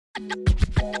In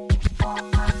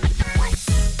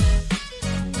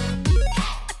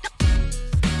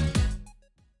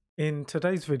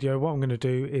today's video, what I'm going to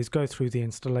do is go through the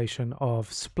installation of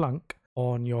Splunk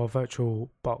on your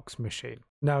VirtualBox machine.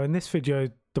 Now in this video,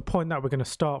 the point that we're going to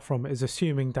start from is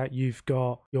assuming that you've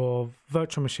got your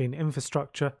virtual machine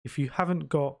infrastructure. If you haven't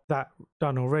got that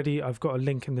done already, I've got a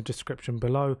link in the description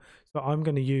below. So I'm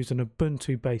going to use an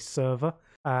Ubuntu based server,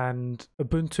 and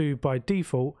Ubuntu by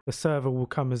default, the server will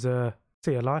come as a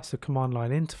CLI, so command line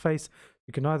interface.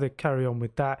 You can either carry on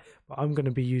with that, but I'm going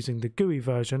to be using the GUI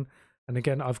version. And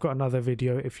again, I've got another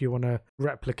video if you want to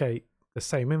replicate the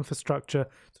same infrastructure.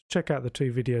 So check out the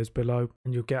two videos below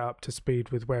and you'll get up to speed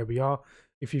with where we are.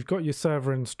 If you've got your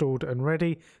server installed and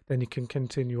ready, then you can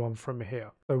continue on from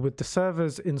here. So with the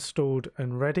servers installed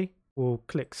and ready, we'll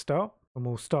click start and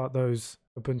we'll start those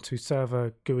Ubuntu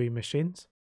server GUI machines.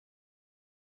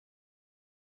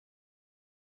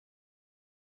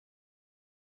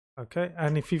 Okay,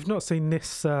 and if you've not seen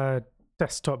this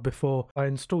desktop before, I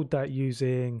installed that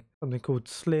using something called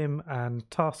SIEM and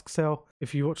Task Cell.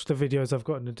 If you watch the videos I've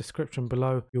got in the description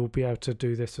below, you'll be able to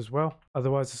do this as well.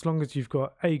 Otherwise, as long as you've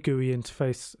got a GUI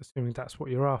interface, assuming that's what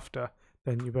you're after,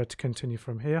 then you'll be able to continue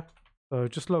from here. So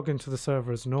just log into the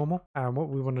server as normal, and what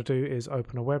we want to do is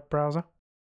open a web browser,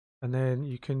 and then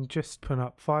you can just open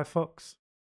up Firefox.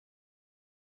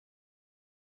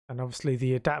 And obviously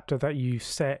the adapter that you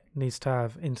set needs to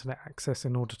have internet access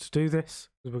in order to do this,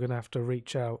 because we're going to have to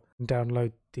reach out and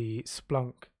download the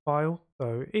Splunk file.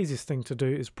 So easiest thing to do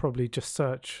is probably just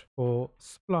search for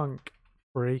Splunk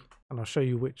free, and I'll show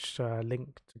you which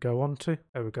link to go on to.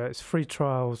 There we go, it's free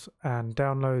trials and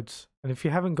downloads. And if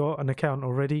you haven't got an account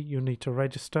already, you'll need to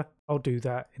register. I'll do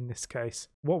that in this case.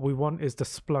 What we want is the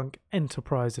Splunk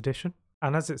Enterprise Edition.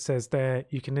 And as it says there,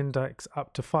 you can index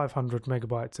up to 500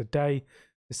 megabytes a day.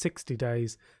 60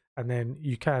 days, and then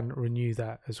you can renew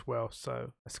that as well.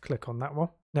 So let's click on that one.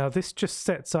 Now this just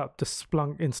sets up the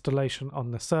Splunk installation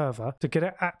on the server. To get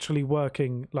it actually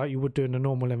working like you would do in a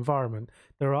normal environment,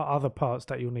 there are other parts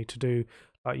that you'll need to do,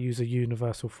 like use a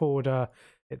universal forwarder,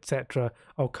 etc.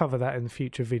 I'll cover that in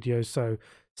future videos, so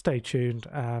stay tuned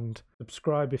and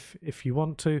subscribe if you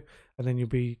want to, and then you'll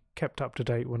be kept up to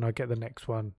date when I get the next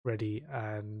one ready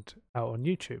and out on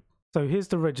YouTube. So here's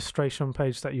the registration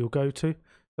page that you'll go to.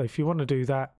 So if you want to do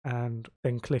that, and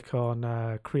then click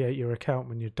on create your account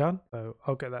when you're done. So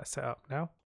I'll get that set up now.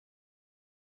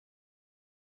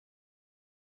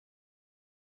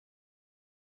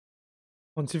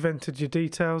 Once you've entered your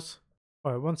details,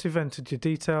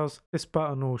 this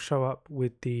button will show up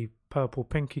with the purple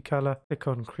pinky color. Click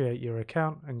on create your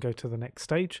account and go to the next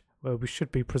stage, where we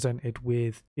should be presented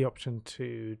with the option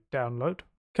to download.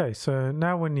 Okay, so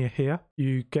now when you're here,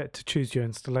 you get to choose your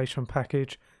installation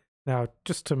package. Now,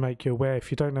 just to make you aware,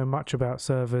 if you don't know much about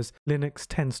servers, Linux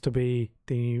tends to be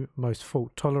the most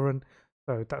fault tolerant,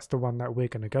 so that's the one that we're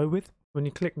going to go with. When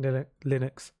you click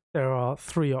Linux, there are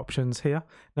three options here.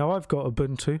 Now, I've got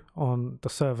Ubuntu on the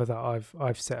server that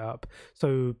I've set up,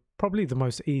 so probably the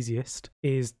most easiest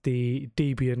is the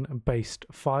Debian based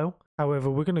file. However,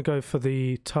 we're going to go for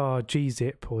the tar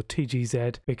gzip or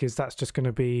tgz, because that's just going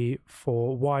to be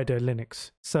for wider Linux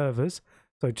servers.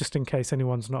 So just in case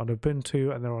anyone's not on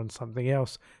Ubuntu and they're on something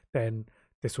else, then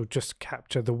this will just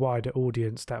capture the wider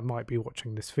audience that might be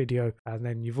watching this video. And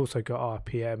then you've also got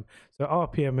RPM. So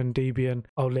RPM and Debian,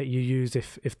 I'll let you use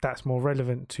if that's more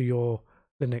relevant to your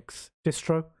Linux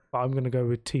distro. But I'm going to go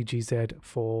with tgz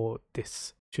for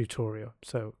this tutorial.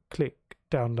 So click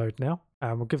download now,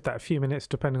 and we'll give that a few minutes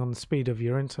depending on the speed of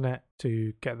your internet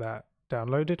to get that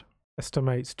downloaded.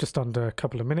 Estimates just under a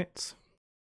couple of minutes.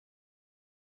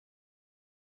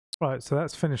 Right, so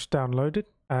that's finished downloaded,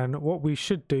 and what we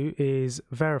should do is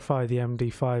verify the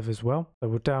MD5 as well. So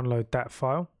we'll download that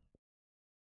file.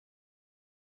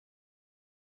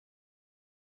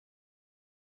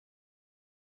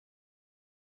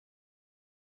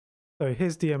 So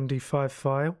here's the MD5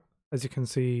 file, as you can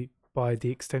see by the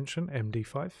extension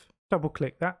MD5. Double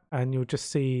click that and you'll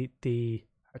just see the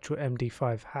actual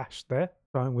MD5 hash there,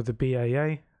 starting with the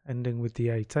BAA, ending with the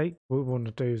 88. What we want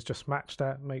to do is just match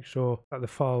that, make sure that the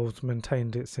file's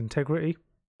maintained its integrity.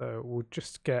 So we'll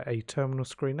just get a terminal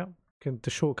screen up. The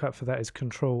shortcut for that is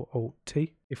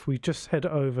Control-Alt-T. If we just head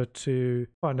over to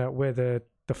find out where the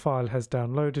file has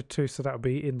downloaded to, so that'll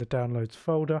be in the downloads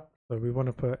folder. So we want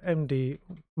to put MD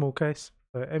small case,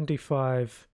 so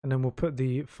MD5, and then we'll put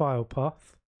the file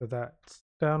path. So that's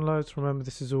downloads. Remember,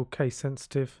 this is all case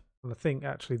sensitive. And I think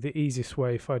actually the easiest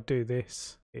way if I do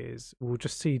this is we'll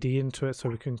just CD into it so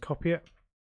we can copy it.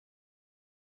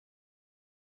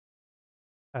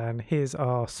 And here's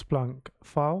our Splunk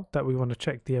file that we want to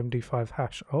check the MD5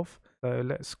 hash of. So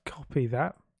let's copy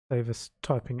that, save us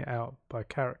typing it out by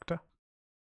character.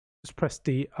 Just press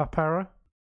the up arrow.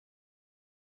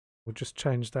 We'll just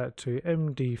change that to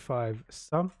MD5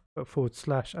 sum, put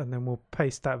 /, and then we'll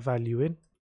paste that value in.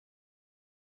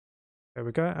 There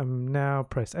we go. And now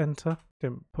press enter.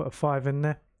 Didn't put a 5 in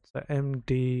there. So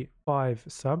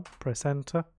MD5 sum, press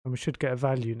enter, and we should get a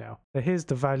value now. So here's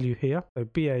the value here, so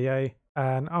BAA,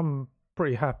 and I'm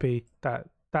pretty happy that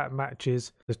that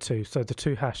matches the two. So the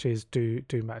two hashes do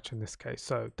match in this case.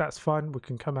 So that's fine. We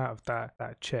can come out of that.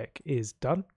 That check is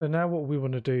done. So now what we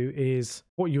want to do is,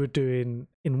 what you would do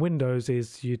in Windows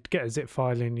is you'd get a zip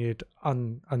file and you'd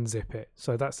unzip it.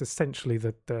 So that's essentially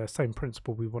the same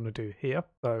principle we want to do here.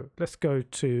 So let's go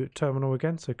to terminal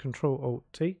again. So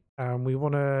Control-Alt-T. And we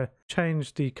want to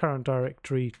change the current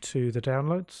directory to the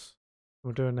downloads.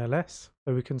 We'll do an ls.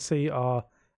 So we can see our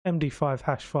MD5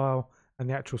 hash file and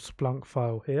the actual Splunk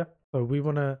file here. So we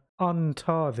want to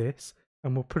untar this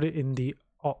and we'll put it in the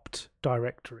opt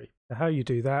directory. So how you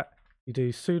do that, you do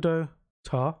sudo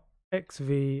tar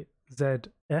xvzf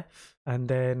and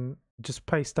then just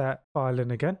paste that file in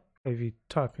again. So you're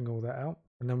typing all that out.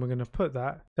 And then we're going to put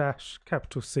that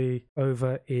 -C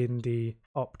over in the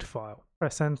opt file.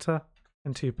 Press enter,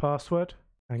 enter your password,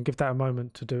 and give that a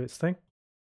moment to do its thing.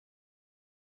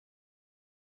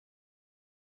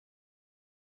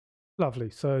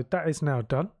 Lovely, so that is now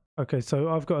done. Okay,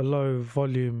 so I've got a low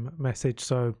volume message,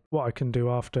 so what I can do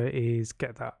after is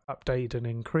get that updated and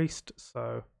increased,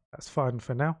 so that's fine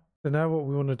for now. So now what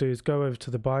we want to do is go over to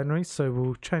the binaries, so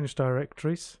we'll change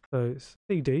directories. So it's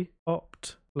cd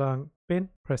opt Splunk bin,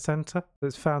 press enter, so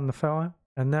it's found the file,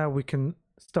 and now we can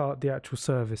start the actual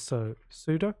service. So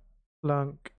sudo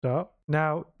Splunk start.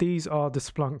 Now these are the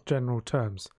Splunk general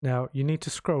terms. Now you need to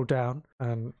scroll down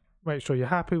and make sure you're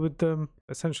happy with them.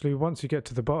 Essentially, once you get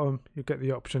to the bottom, you get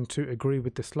the option to agree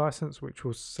with this license, which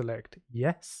will select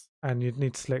yes, and you'd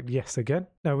need to select yes again.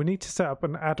 Now we need to set up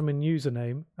an admin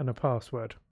username and a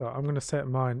password. So I'm going to set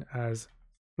mine as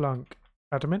Splunk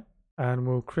admin, and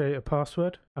we'll create a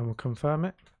password and we'll confirm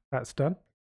it. That's done.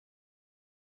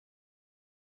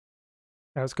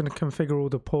 Now it's going to configure all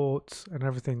the ports and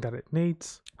everything that it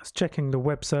needs. It's checking the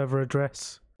web server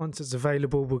address. Once it's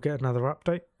available, we'll get another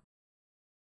update.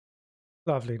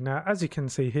 Lovely. Now, as you can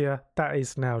see here, that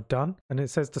is now done. And it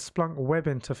says the Splunk web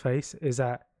interface is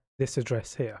at this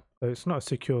address here. So it's not a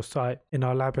secure site. In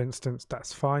our lab instance,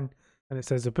 that's fine. And it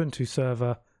says Ubuntu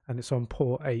server and it's on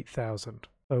port 8000.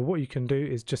 So what you can do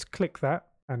is just click that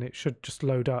and it should just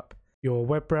load up your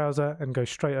web browser and go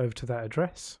straight over to that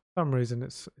address. For some reason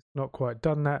it's not quite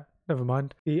done that. Never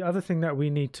mind. The other thing that we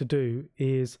need to do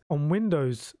is on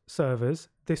Windows servers,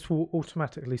 this will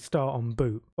automatically start on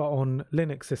boot, but on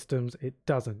Linux systems, it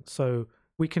doesn't. So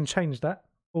we can change that.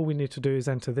 All we need to do is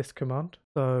enter this command.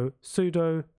 So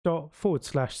sudo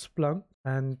 /Splunk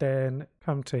and then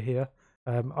come to here.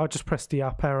 I'll just press the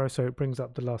up arrow so it brings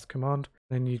up the last command.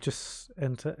 Then you just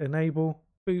enter enable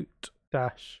boot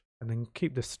dash and then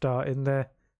keep the start in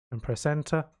there and press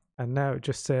enter. And now it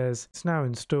just says it's now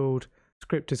installed.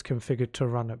 Script is configured to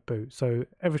run at boot. So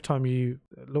every time you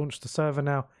launch the server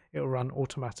now, it'll run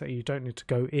automatically. You don't need to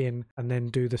go in and then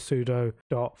do the sudo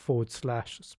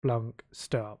 /Splunk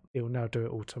start. It will now do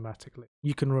it automatically.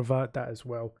 You can revert that as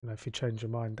well. If you change your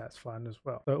mind, that's fine as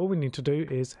well. So all we need to do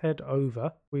is head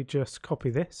over. We just copy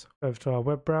this over to our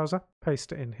web browser,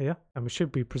 paste it in here, and we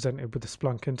should be presented with the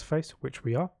Splunk interface, which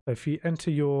we are. So if you enter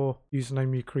your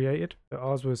username you created, so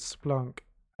ours was Splunk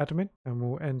admin, and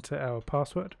we'll enter our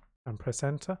password and press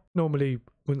enter. Normally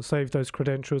wouldn't save those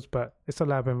credentials, but it's a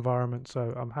lab environment,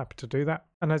 so I'm happy to do that.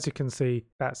 And as you can see,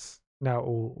 that's now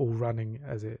all running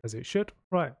as it should.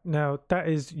 Right, now that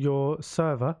is your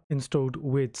server installed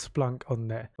with Splunk on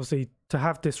there. Obviously, to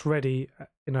have this ready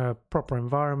in a proper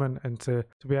environment and to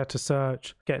be able to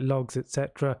search, get logs,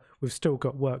 etc., we've still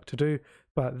got work to do,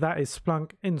 but that is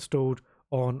Splunk installed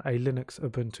on a Linux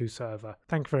Ubuntu server.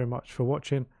 Thank you very much for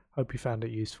watching. Hope you found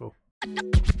it useful.